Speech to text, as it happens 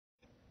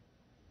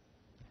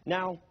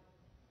Now,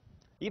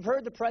 you've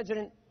heard the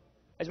president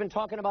has been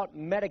talking about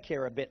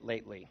Medicare a bit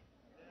lately.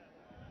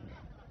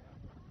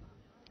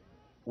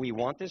 We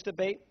want this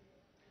debate.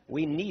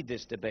 We need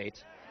this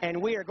debate.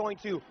 And we are going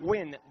to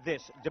win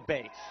this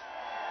debate.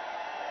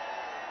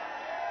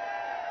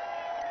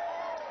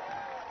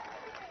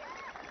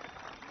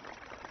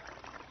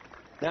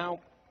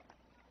 Now,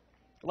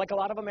 like a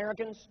lot of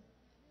Americans,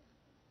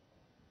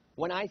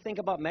 when I think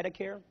about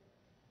Medicare,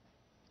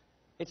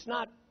 it's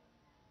not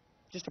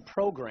just a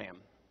program.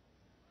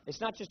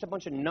 It's not just a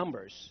bunch of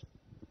numbers.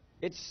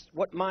 It's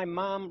what my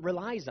mom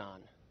relies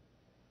on.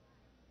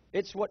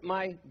 It's what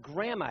my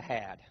grandma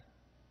had.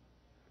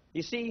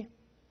 You see,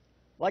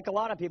 like a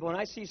lot of people, and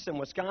I see some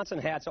Wisconsin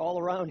hats all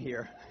around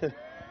here.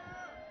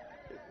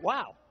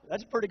 Wow,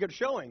 that's a pretty good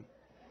showing.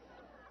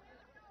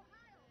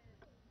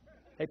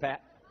 Hey,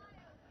 Pat.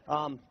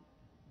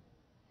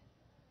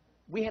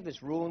 We have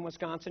this rule in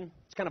Wisconsin.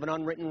 It's kind of an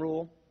unwritten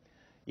rule.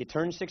 You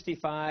turn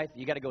 65,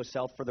 you got to go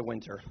south for the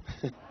winter.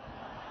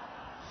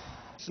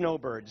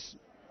 Snowbirds.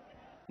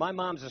 My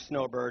mom's a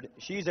snowbird.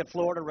 She's a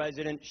Florida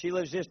resident. She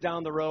lives just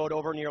down the road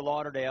over near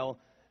Lauderdale.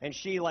 And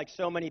she, like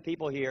so many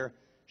people here,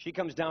 she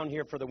comes down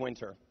here for the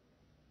winter.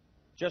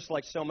 Just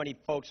like so many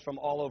folks from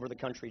all over the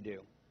country do.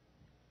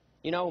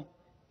 You know,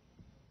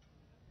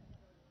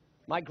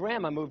 my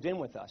grandma moved in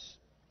with us,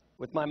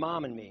 with my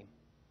mom and me,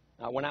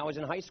 when I was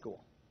in high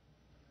school.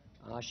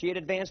 She had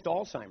advanced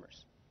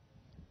Alzheimer's.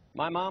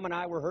 My mom and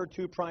I were her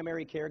two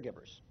primary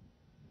caregivers.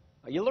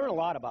 You learn a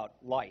lot about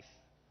life.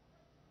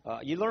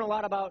 You learn a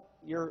lot about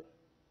your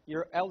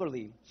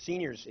elderly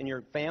seniors in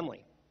your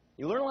family.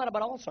 You learn a lot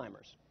about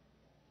Alzheimer's.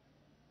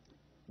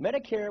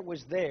 Medicare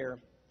was there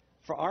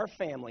for our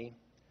family,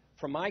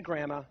 for my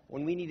grandma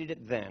when we needed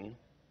it then,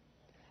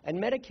 and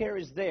Medicare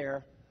is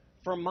there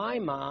for my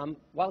mom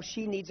while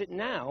she needs it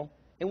now,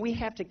 and we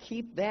have to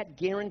keep that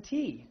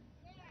guarantee.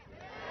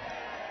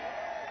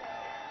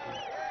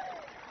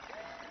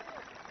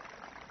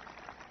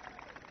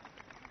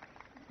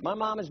 My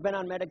mom has been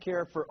on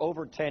Medicare for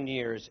over 10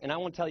 years, and I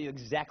won't tell you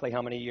exactly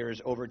how many years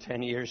over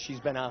 10 years she's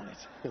been on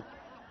it.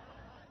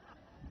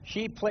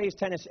 She plays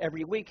tennis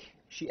every week.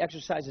 She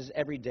exercises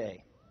every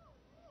day.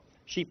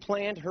 She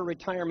planned her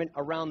retirement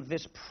around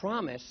this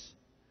promise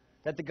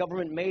that the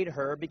government made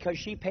her because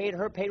she paid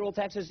her payroll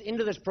taxes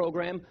into this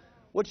program,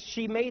 which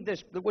she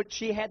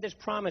had this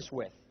promise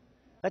with.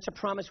 That's a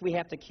promise we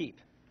have to keep.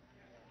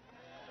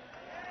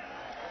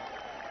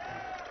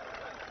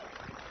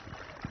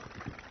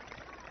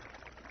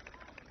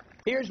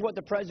 Here's what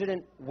the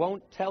president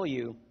won't tell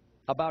you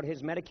about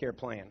his Medicare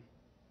plan,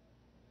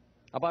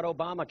 about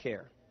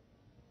Obamacare.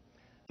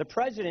 The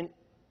president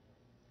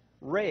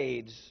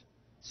raids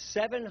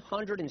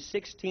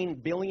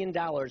 $716 billion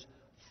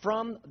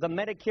from the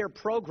Medicare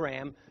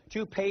program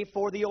to pay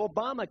for the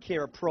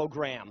Obamacare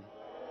program.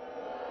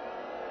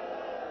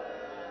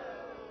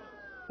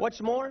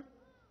 What's more,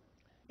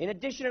 in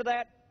addition to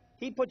that,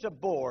 he puts a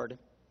board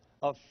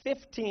of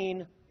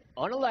 15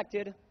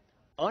 unelected,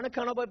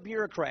 unaccountable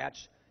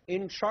bureaucrats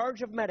in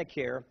charge of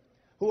Medicare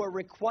who are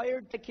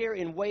required to care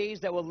in ways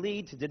that will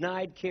lead to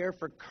denied care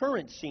for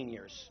current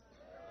seniors.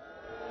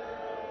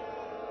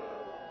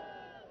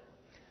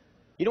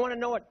 You don't want to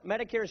know what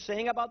Medicare is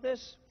saying about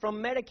this?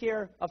 From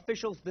Medicare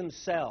officials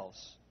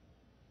themselves.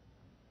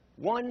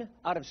 1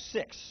 out of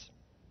 6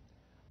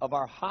 of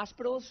our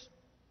hospitals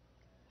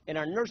and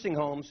our nursing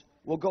homes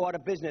will go out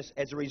of business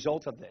as a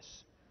result of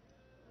this.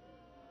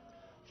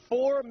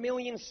 4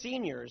 million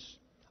seniors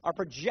are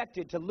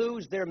projected to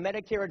lose their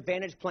Medicare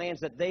Advantage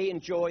plans that they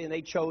enjoy and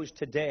they chose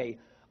today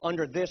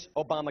under this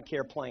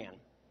Obamacare plan.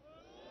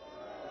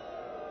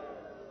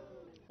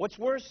 What's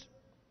worse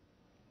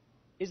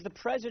is the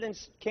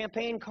president's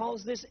campaign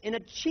calls this an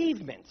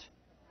achievement.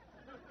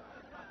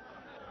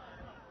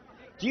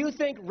 Do you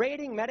think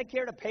raiding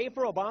Medicare to pay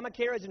for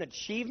Obamacare is an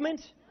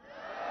achievement?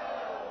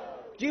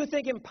 Do you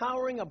think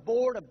empowering a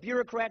board of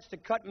bureaucrats to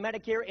cut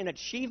Medicare an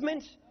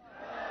achievement?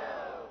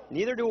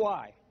 Neither do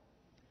I.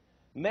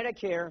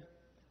 Medicare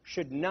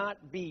should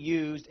not be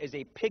used as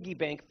a piggy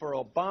bank for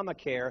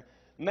Obamacare.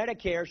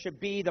 Medicare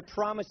should be the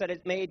promise that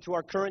it's made to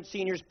our current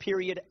seniors,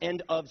 period,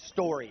 end of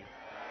story.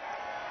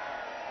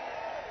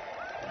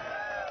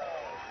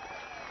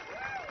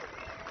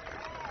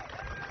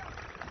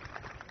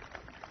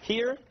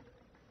 Here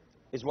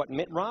is what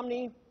Mitt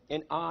Romney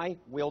and I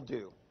will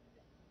do.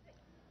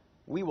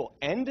 We will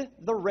end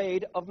the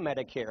raid of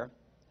Medicare.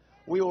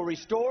 We will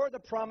restore the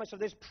promise of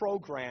this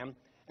program,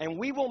 and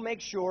we will make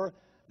sure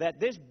that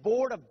this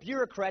board of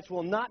bureaucrats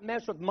will not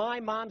mess with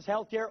my mom's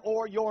health care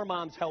or your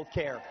mom's health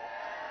care.